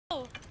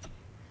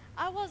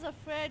I was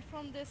afraid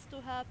from this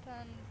to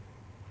happen.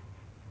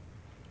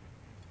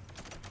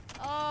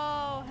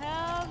 Oh,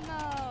 hell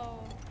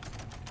no.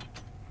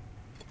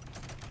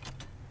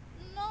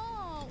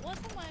 No, what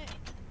am I...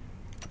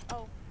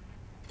 Oh.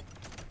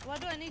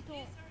 What do I need to... These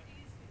are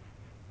easy.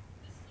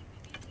 This is like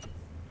the easiest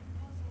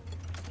puzzle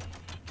game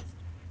in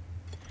history.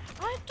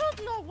 I don't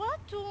know what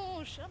to...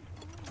 Shut up.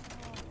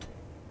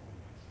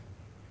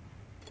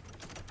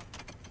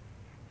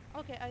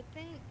 Okay, I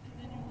think...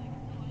 And then you're like,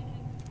 no,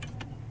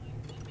 I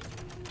can't do this. And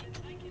I'm like, let me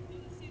try. And I can't do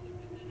this either.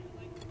 But then you're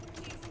like,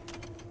 easy.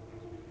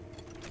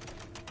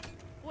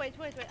 Wait.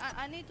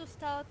 I need to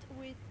start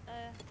with...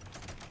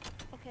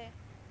 Okay.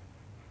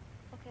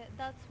 Okay,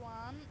 that's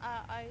one.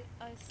 I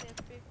see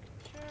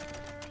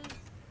pictures.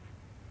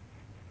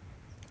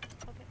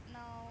 Okay,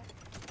 now...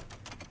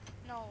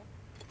 No.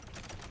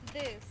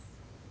 This.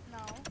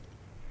 Now.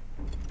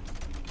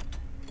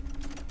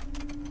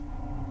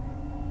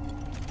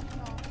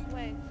 No,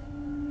 wait.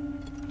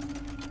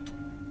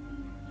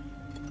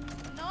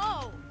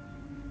 No!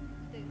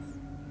 This.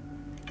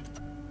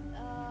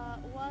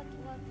 What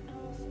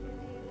else we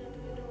need that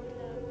we don't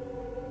have?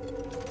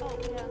 Oh,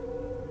 yeah.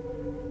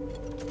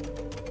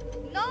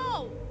 No!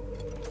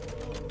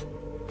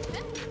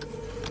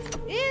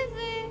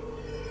 Easy!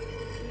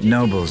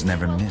 Nobles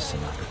never miss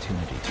an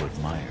opportunity to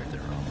admire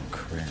their own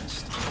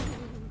crest.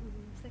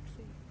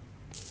 Sexy.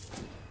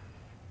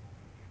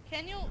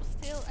 Can you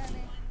steal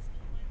any?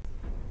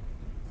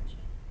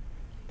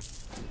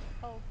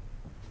 Oh.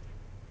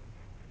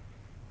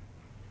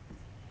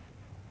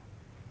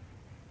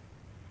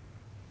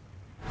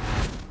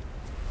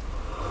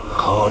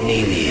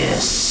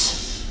 Cornelius.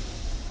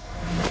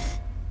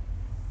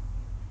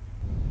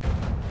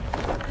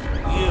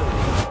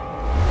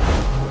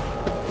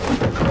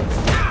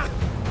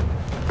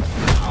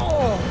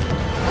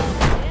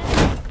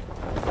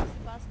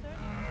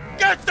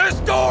 Get this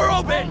door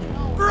open!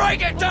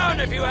 Break it down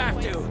if you have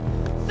to!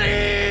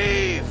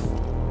 Thief!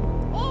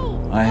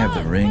 I have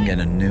the ring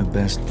and a new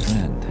best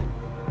friend.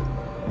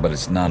 But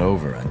it's not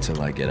over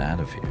until I get out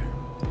of here.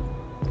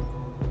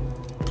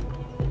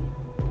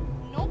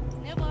 Nope,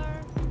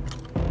 never.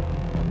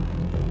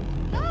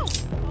 No!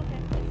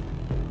 Okay.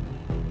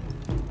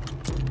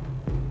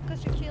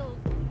 Because you killed.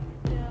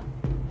 Yeah.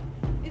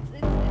 It's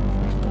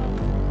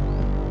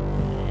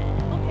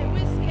okay, we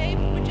escape.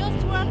 We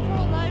just run for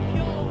our life,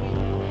 YOLO,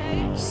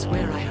 okay?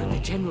 Swear I heard the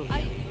general.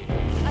 I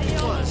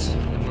YOLO.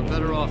 And we're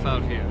better off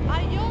out here.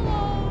 I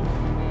YOLO.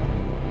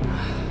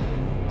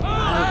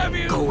 I'll have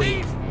you, Go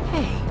thief!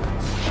 Hey.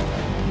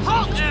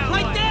 Halt!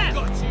 Right there!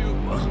 Got you!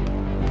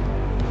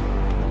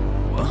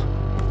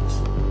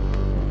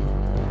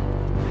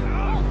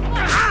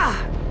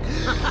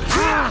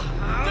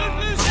 Don't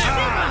lose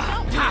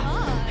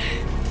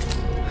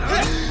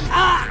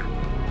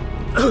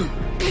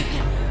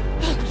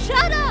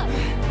Shut up!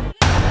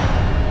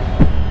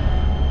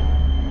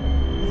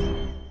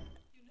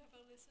 You never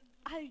listen.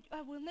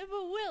 I will never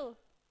will.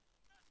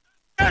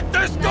 Get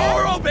this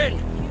door open!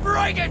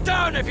 Break it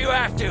down if you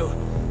have to!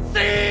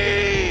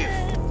 Thief!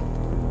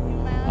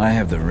 I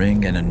have the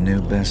ring and a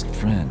new best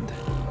friend.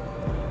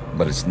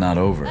 But it's not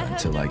over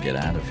until I get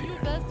out of here.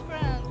 Best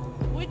friend.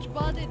 Which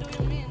body do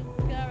you mean,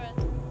 Garrett?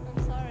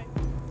 I'm sorry.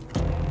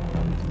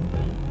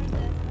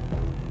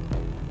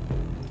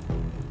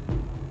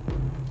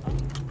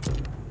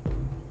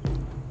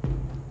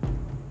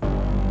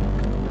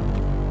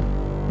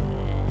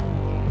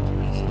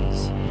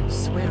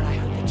 Swear I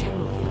heard the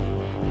general.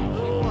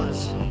 It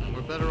was. And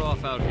we're better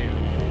off out here.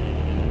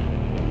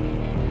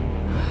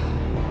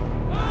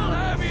 I'll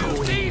have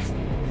you, thief!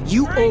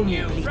 You owe Bring me,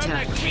 you from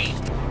Blita. the keep!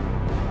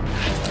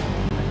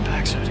 My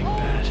back's hurting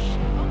bad.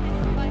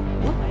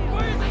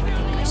 I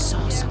think I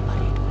saw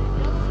somebody.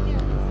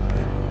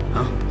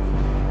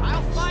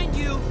 I'll find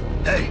you!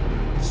 Hey,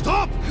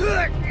 stop!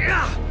 I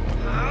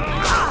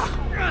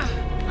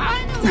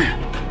know.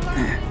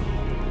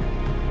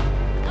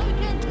 Now we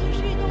can't do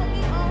shit on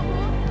me,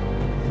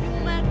 you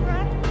mad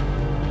rat.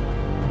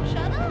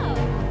 Shut up.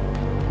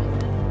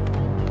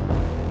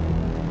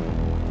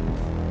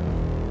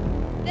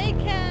 They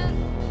can.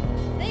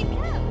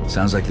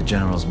 Sounds like the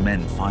General's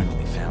men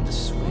finally found the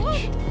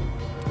switch.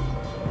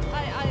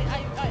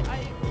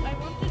 I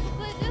wanted to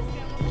play this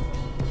game.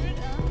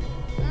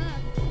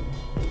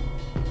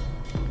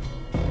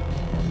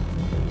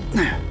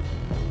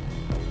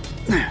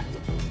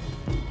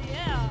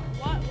 Yeah,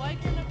 why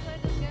can't I play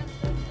this game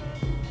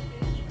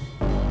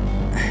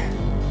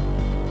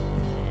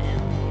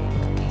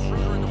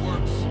Intruder in the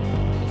works.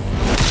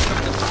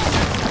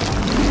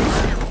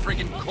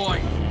 Friggin'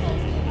 coin.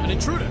 An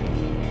intruder!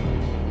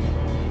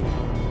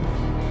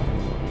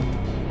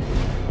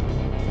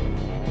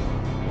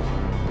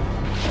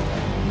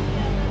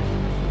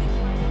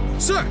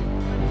 Sir!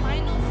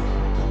 Minus?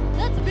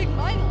 That's a big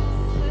minus.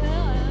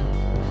 Yeah.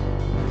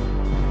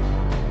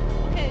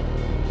 Okay,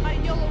 I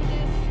YOLO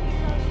this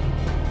because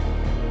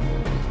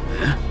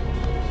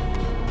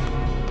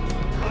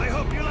I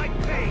hope you like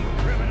pain,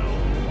 criminal.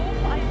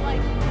 I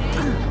like pain.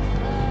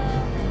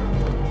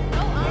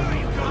 No, Where are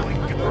you going? I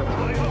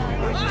hope you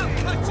like I'll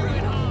cut you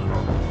in half!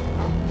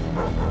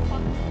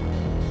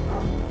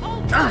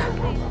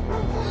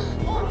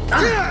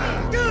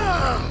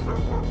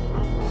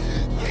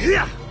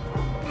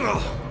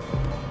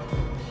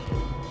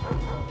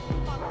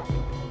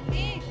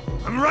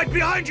 I'm right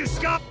behind you,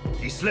 Scott!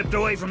 He slipped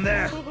away from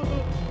there.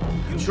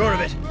 I'm sure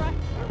of it.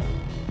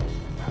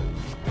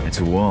 And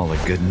to all, a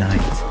good night.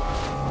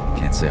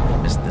 Can't say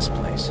I'll miss this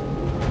place.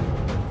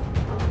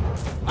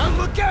 I'll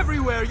look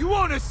everywhere. You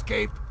won't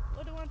escape.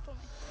 What do you want from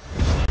me?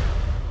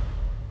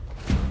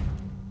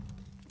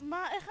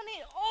 Maar ik ga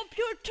niet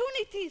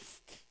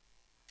opportunist.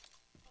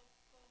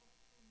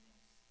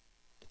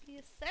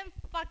 You same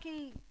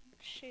fucking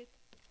shit.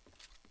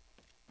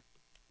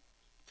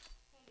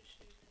 Holy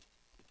shit.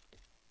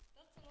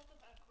 That's a lot of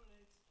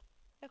accolades.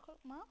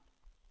 Maar?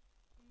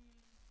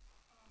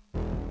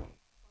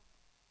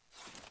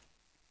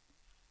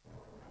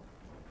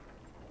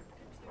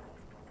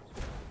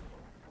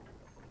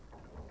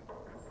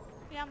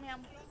 Yum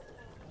yum.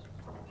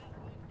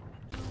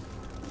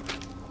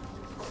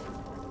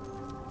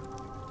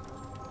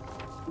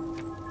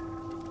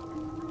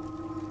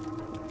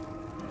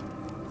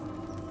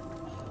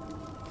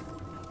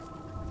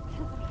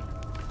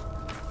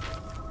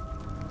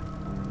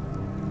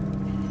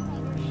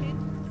 Hungry shit.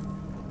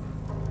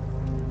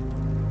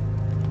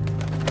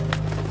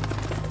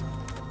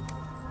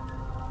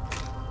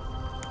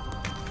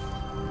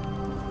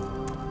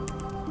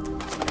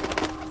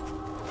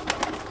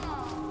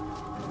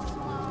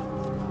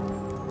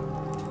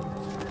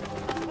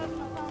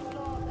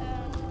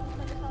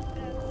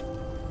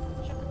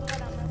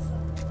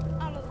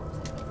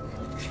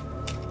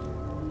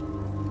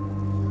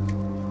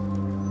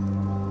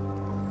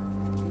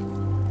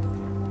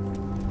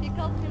 He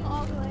called him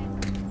ugly.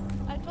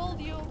 I told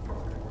you.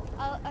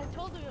 I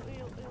told you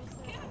you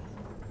said.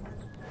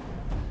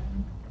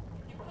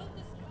 You called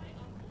this guy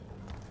ugly.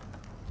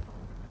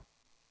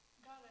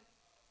 Garrett,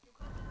 you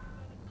called this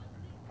guy ugly?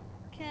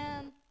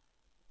 Can.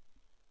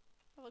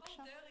 How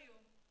dare you?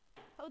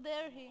 How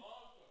dare he?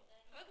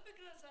 רק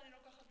בגלל זה אני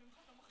לוקחת ממך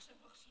את המחשב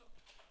עכשיו.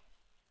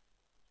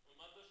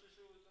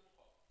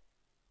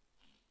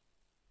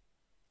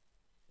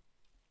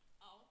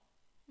 אאו,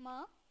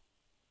 Ma?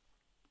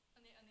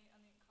 אני קם.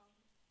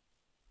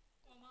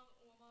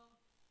 הוא אמר...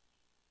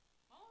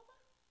 מה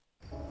אמרת?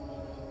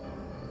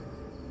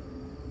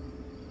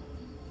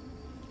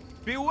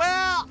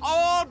 Beware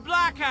all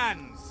black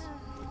hands.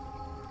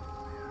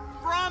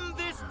 From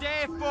this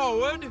day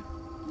forward,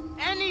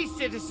 any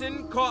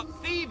citizen caught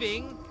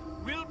thieving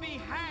will be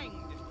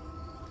hanged.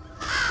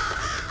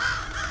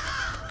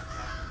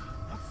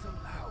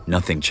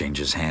 Nothing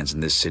changes hands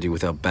in this city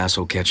without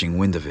Basso catching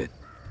wind of it.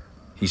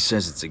 He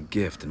says it's a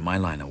gift. In my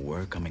line of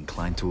work, I'm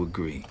inclined to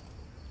agree.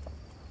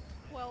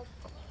 Well,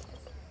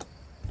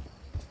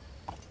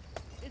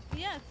 it's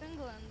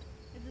England.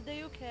 It's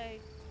the UK.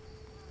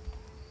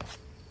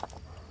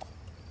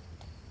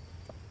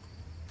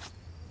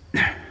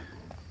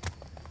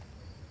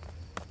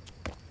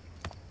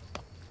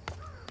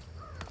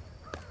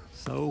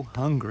 So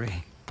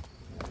hungry.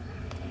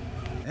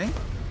 Hey?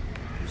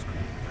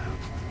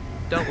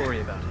 Don't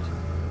worry about it.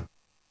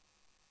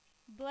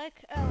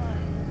 Black ally.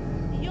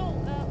 Yo,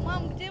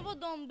 мам, где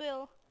вот он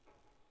был?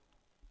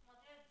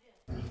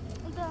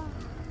 Да.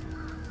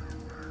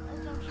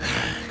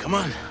 Come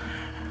on.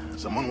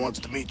 Someone wants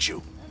to meet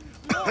you.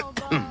 No,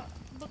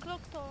 but кто?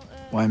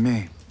 Why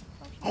me?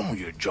 Oh,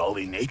 your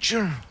jolly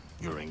nature?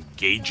 Your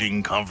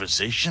engaging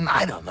conversation?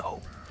 I don't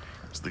know.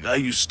 It's the guy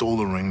you stole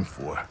the ring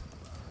for.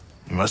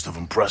 You must have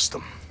impressed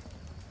him.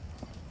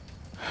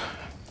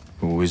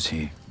 Who is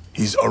he?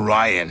 He's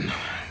Orion.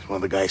 He's one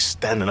of the guys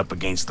standing up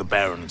against the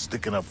Baron and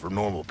sticking up for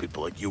normal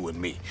people like you and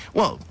me.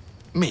 Well,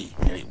 me,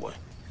 anyway.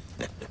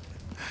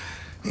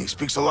 He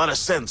speaks a lot of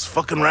sense.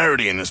 Fucking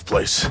rarity in this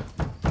place.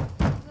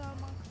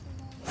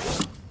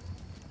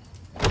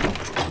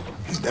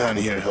 He's down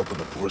here helping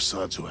the poor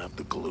sods who have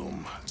the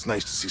gloom. It's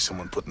nice to see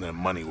someone putting their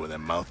money where their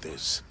mouth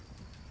is.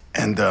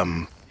 And,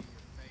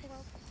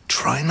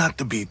 try not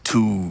to be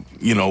too,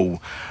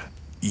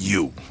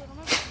 you.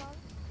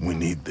 We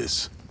need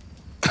this.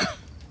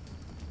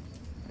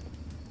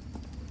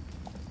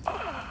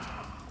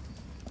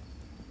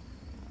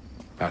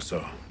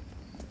 Basso.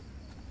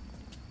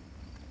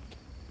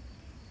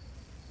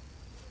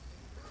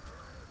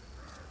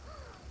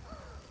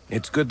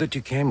 It's good that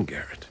you came,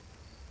 Garrett.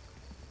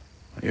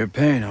 You're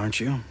paying, aren't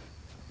you?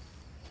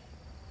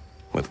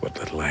 With what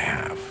little I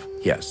have,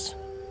 yes.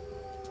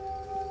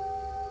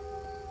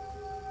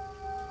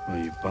 Well,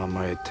 you've bought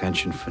my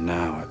attention for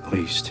now, at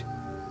least.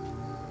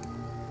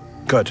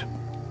 Good.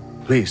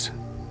 Please.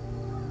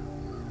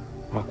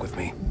 Walk with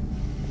me.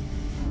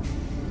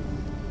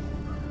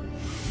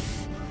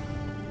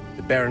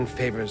 The Baron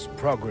favors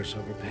progress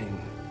over pain.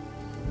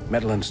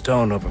 Metal and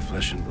stone over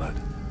flesh and blood.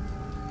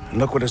 And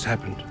look what has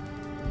happened.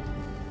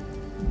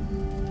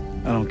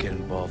 I don't get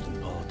involved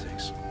in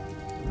politics.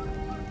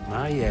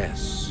 Ah,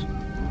 yes.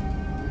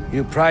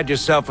 You pride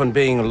yourself on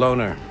being a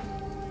loner.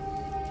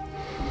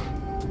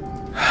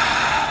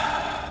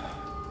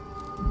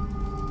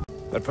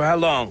 But for how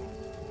long?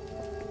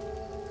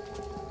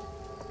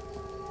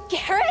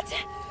 Garrett?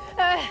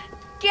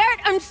 Garrett,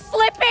 I'm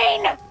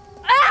slipping!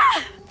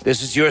 Ah!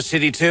 This is your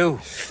city, too?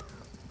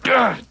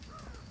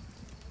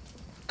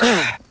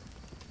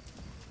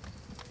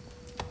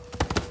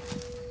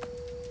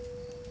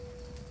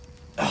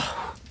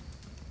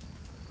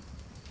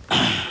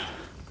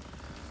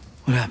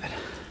 What happened?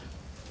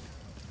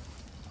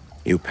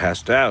 You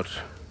passed out.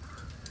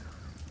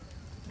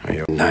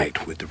 You're a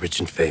knight with the rich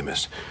and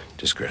famous.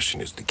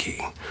 Discretion is the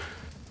key.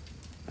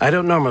 I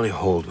don't normally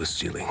hold with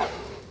stealing,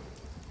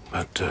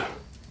 but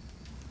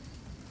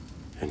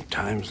in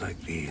times like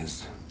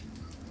these...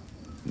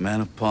 Man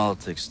of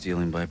politics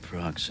stealing by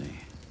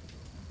proxy.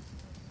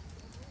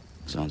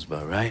 Sounds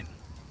about right.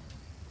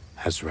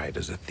 As right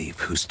as a thief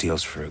who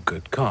steals for a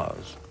good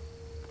cause.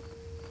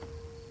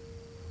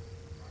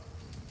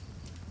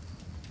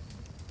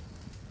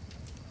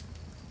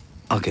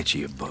 I'll get you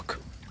your book.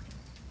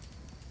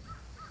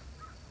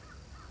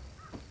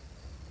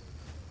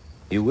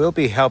 You will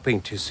be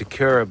helping to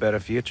secure a better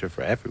future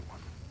for everyone.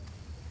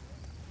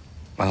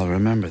 I'll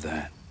remember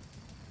that.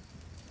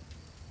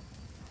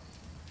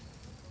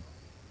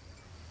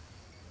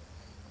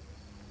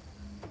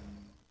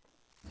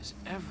 It's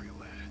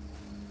everywhere.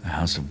 The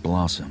House of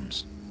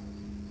Blossoms.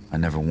 I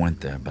never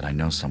went there, but I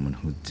know someone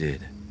who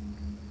did.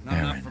 Not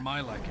enough Aaron. for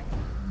my liking.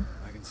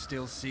 I can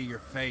still see your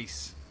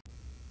face.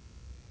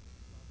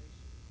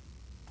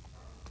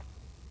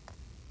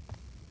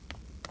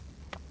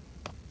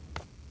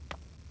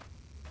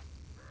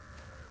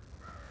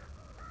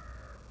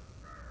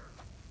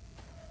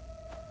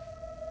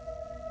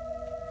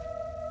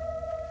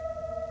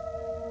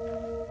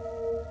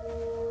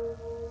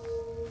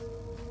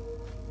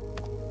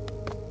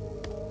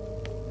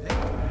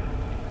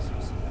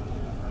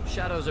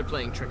 Shadows are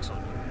playing tricks on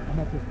you. I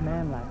met this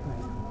man last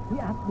night. He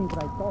asked me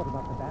what I thought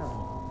about the Baron.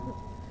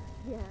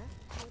 Yeah?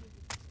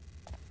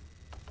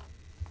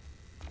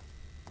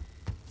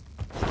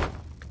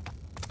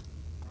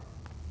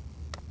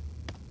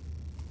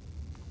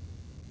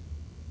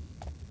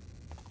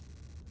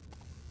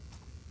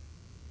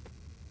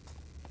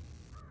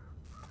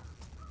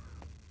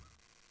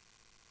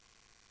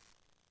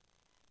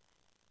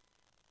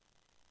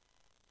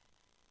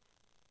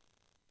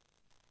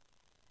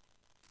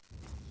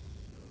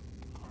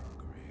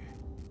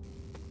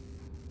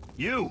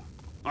 You!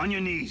 On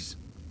your knees!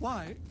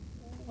 Why?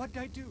 What'd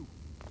I do?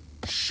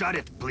 Shut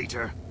it,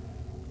 Bleater!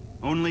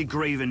 Only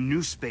Graven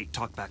Newspate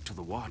talk back to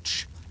the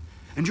Watch.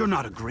 And you're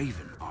not a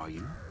Graven, are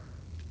you?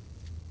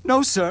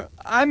 No, sir.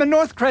 I'm a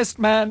Northcrest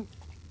man.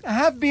 I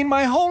have been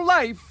my whole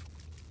life.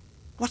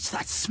 What's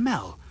that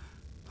smell?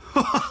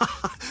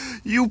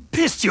 You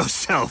pissed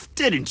yourself,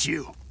 didn't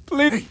you?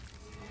 Please.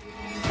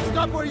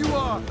 Stop where you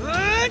are!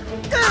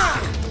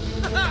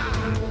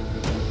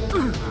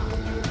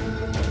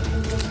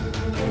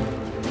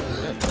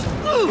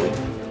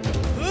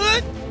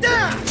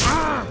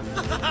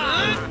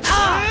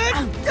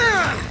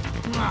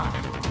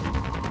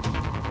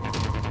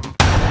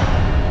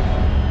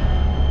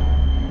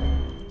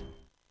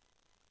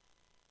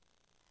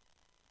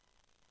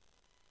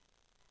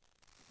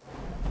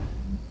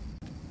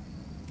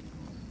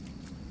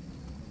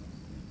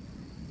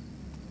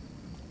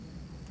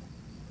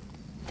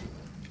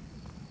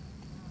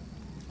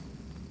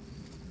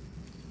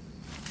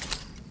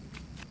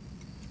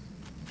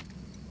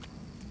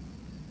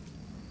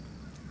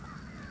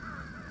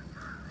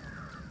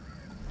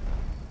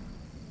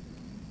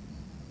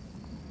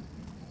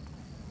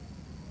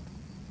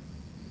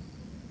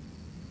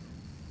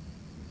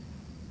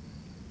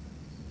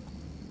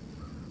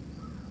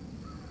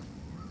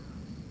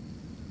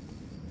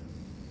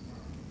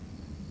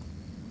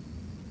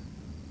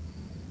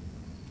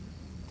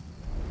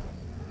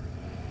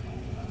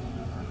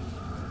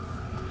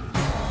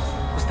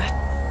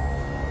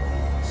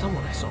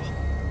 Someone I saw.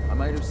 I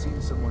might have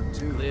seen someone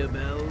too. Clear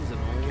bells and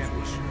all. Can't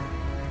be sure.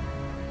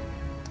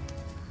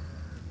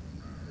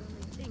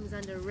 Things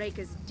under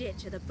Raker's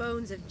ditch are the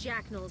bones of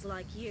jacknals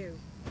like you.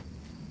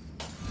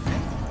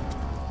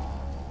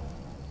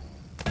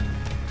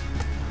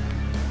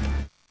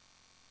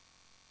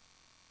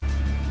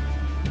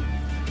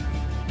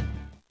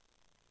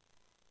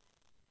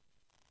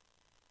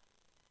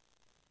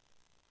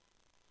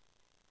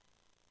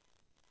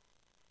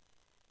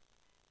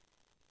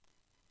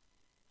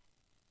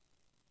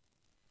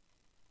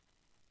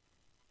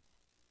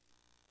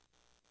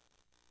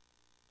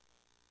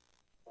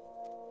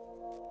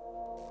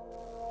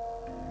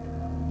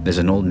 There's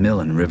an old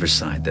mill in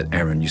Riverside that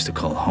Aaron used to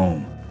call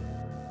home.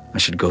 I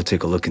should go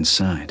take a look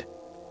inside.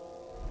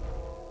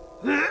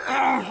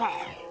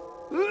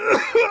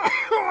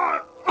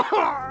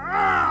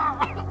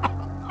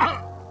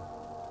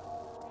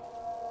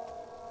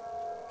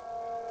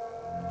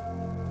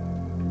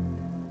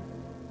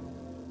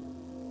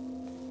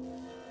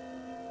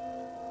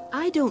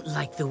 I don't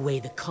like the way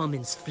the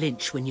commons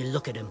flinch when you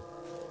look at them.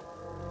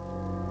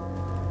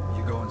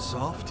 You going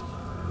soft?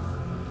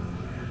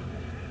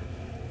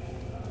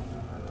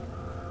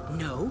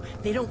 No,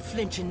 they don't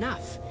flinch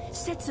enough.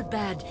 Sets a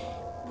bad...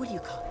 what do you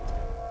call it?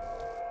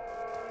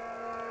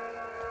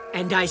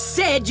 And I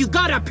said you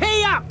gotta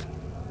pay up!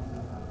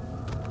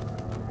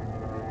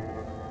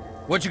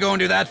 What'd you go and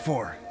do that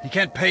for? He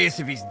can't pay us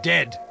if he's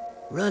dead.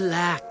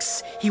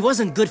 Relax. He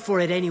wasn't good for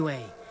it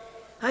anyway.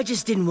 I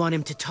just didn't want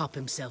him to top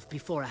himself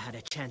before I had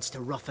a chance to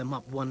rough him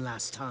up one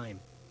last time.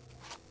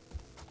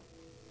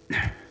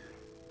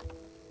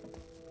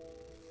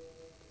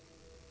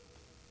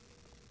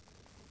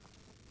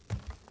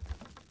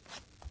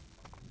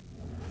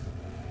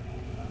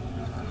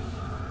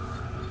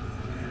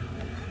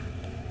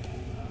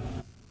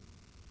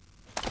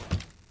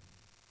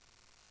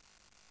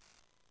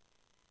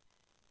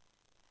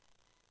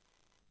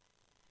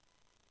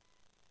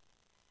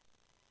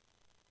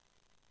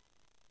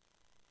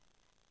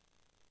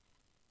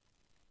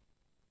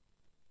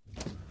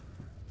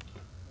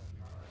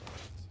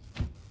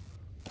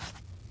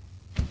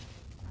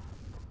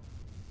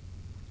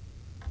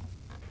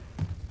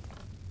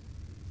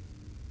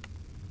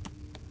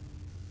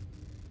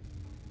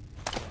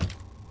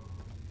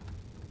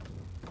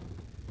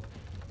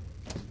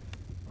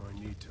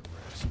 need to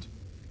rest.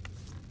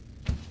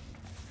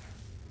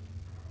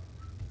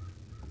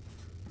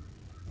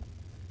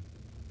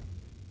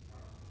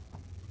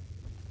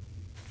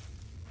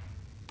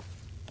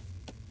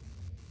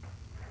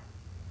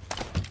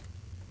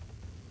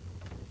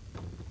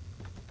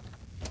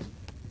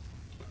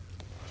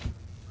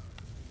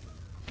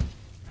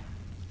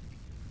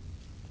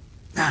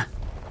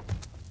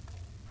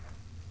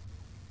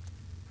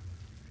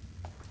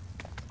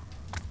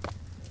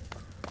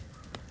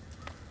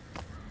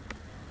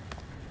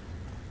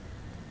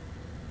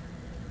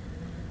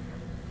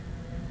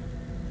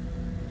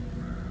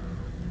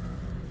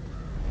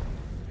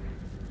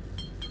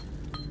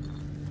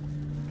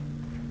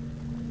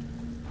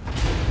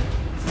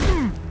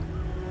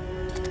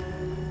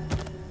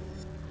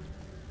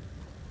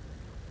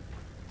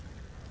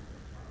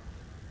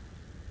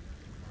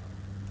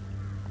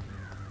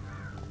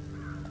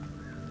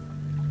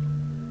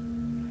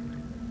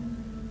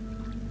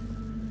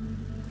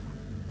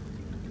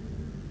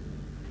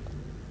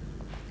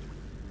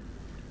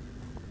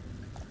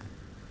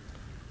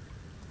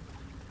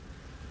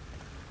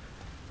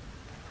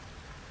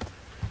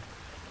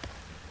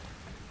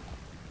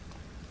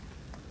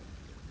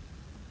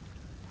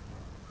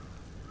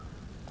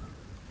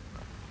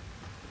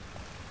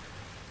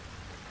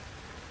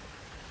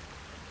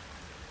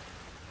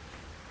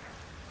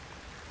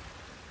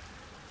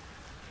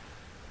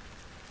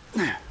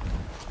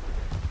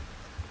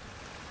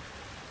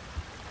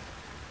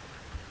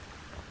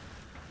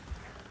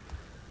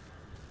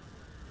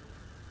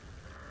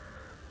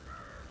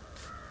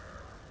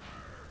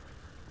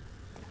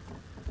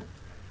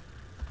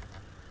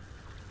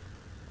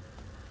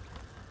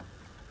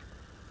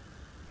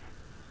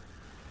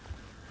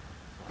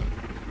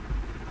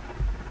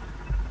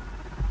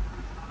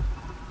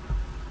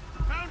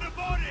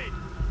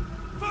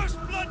 First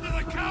blood to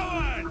the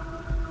coward!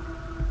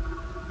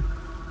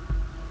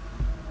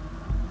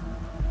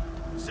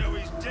 So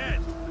he's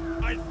dead.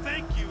 I'd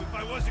thank you if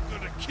I wasn't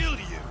gonna kill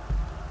you.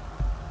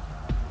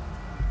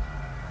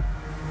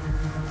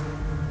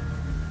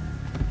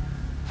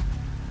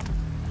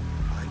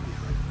 Hide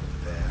behind over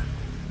there.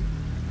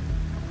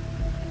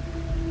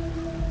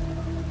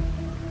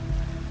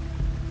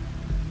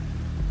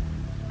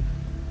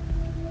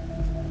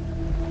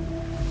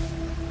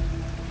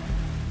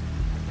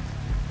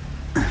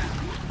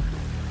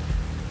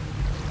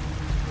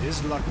 His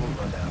luck will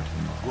run out.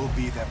 We'll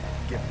be there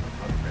and get the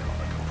run barrel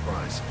like a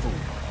prize fool.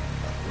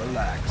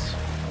 Relax.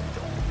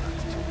 Don't relax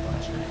too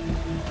much.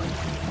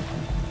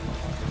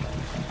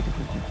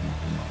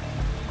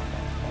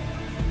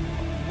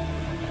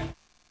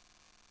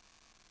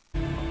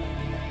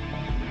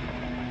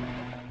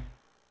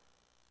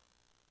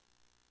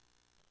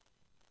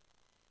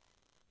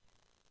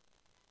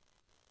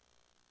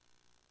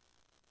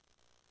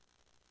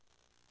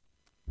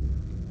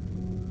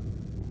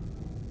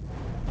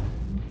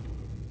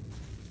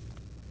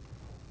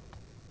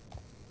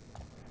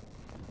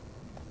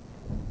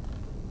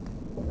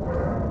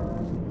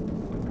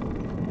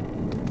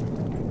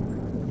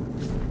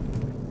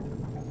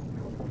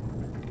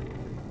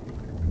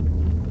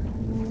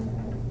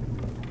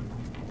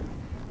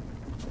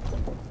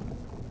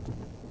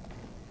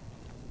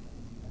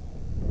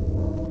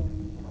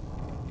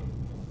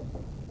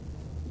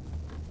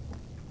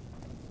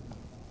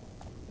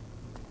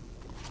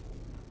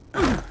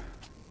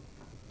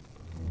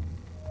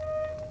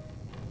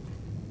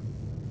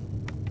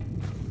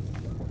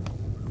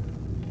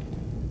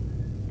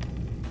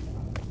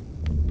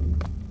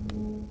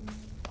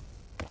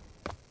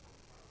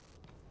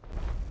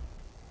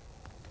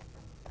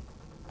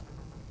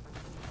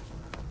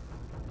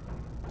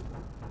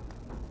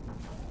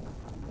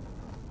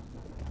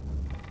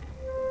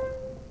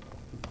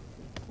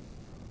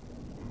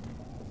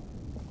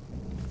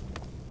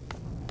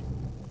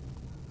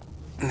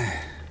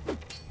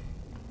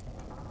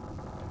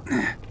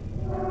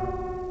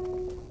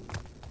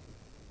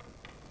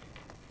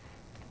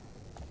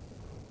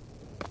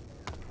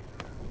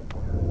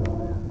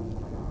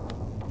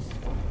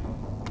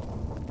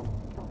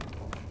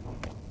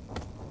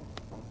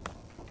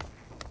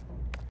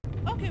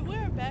 Okay,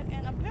 we're back,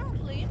 and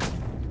apparently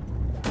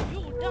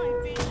you die,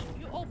 bitch.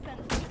 You open,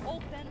 it's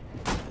open,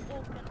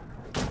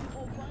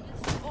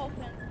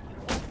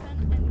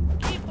 and you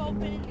keep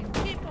opening, you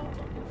keep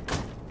opening.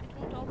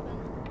 It won't open.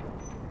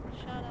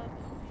 Shut up.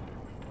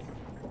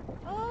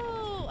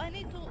 Oh, I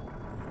need to...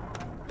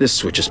 This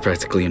switch is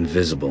practically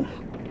invisible.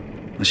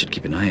 I should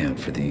keep an eye out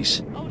for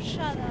these. Oh,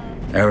 shut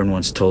up. Erin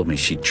once told me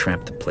she'd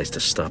trapped the place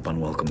to stop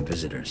unwelcome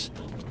visitors.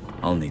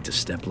 I'll need to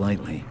step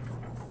lightly.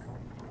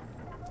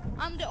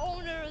 I'm the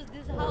owner of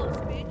this house,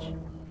 bitch.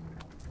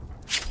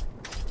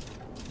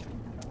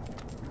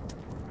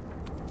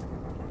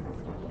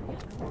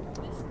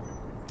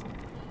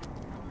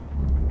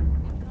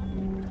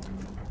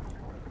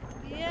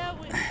 Yeah,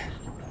 we...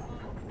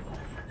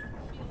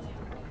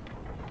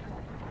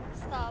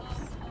 Stop.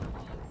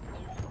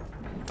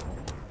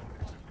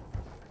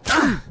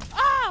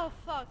 Oh,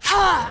 fuck.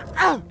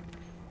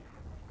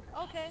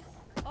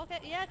 Okay,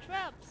 yeah,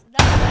 traps.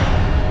 That's right.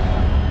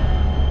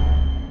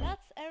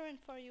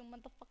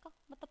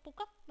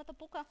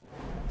 Puka.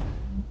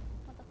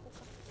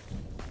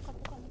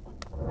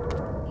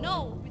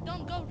 No, we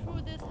don't go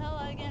through this hell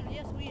again.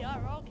 Yes, we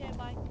are. Okay,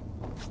 bye.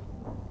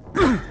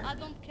 I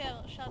don't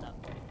care. Shut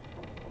up.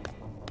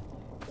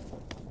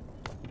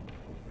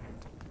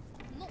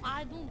 No,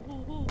 I don't.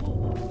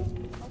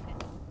 Okay.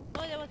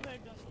 Oh, yeah, what we're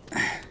doing.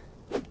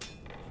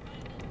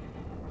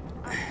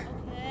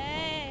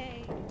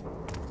 Okay.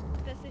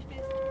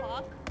 Specific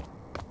fuck.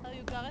 Oh,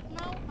 you got it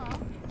now, huh?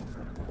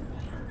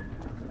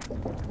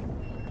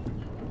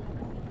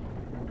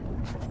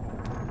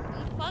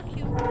 Fuck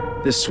you.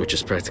 This switch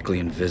is practically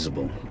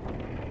invisible.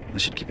 I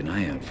should keep an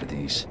eye out for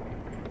these.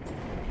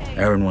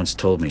 Erin once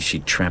told me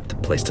she'd trapped the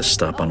place to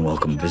stop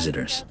unwelcome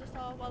visitors.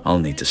 I'll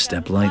need to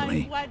step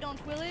lightly. Why don't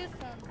we listen?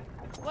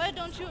 Why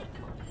don't you...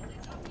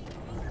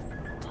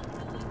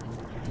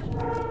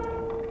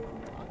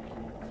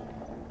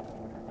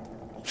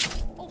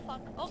 Oh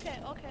fuck. Okay.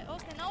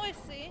 Now I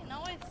see.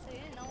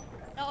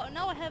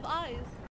 Now I have eyes.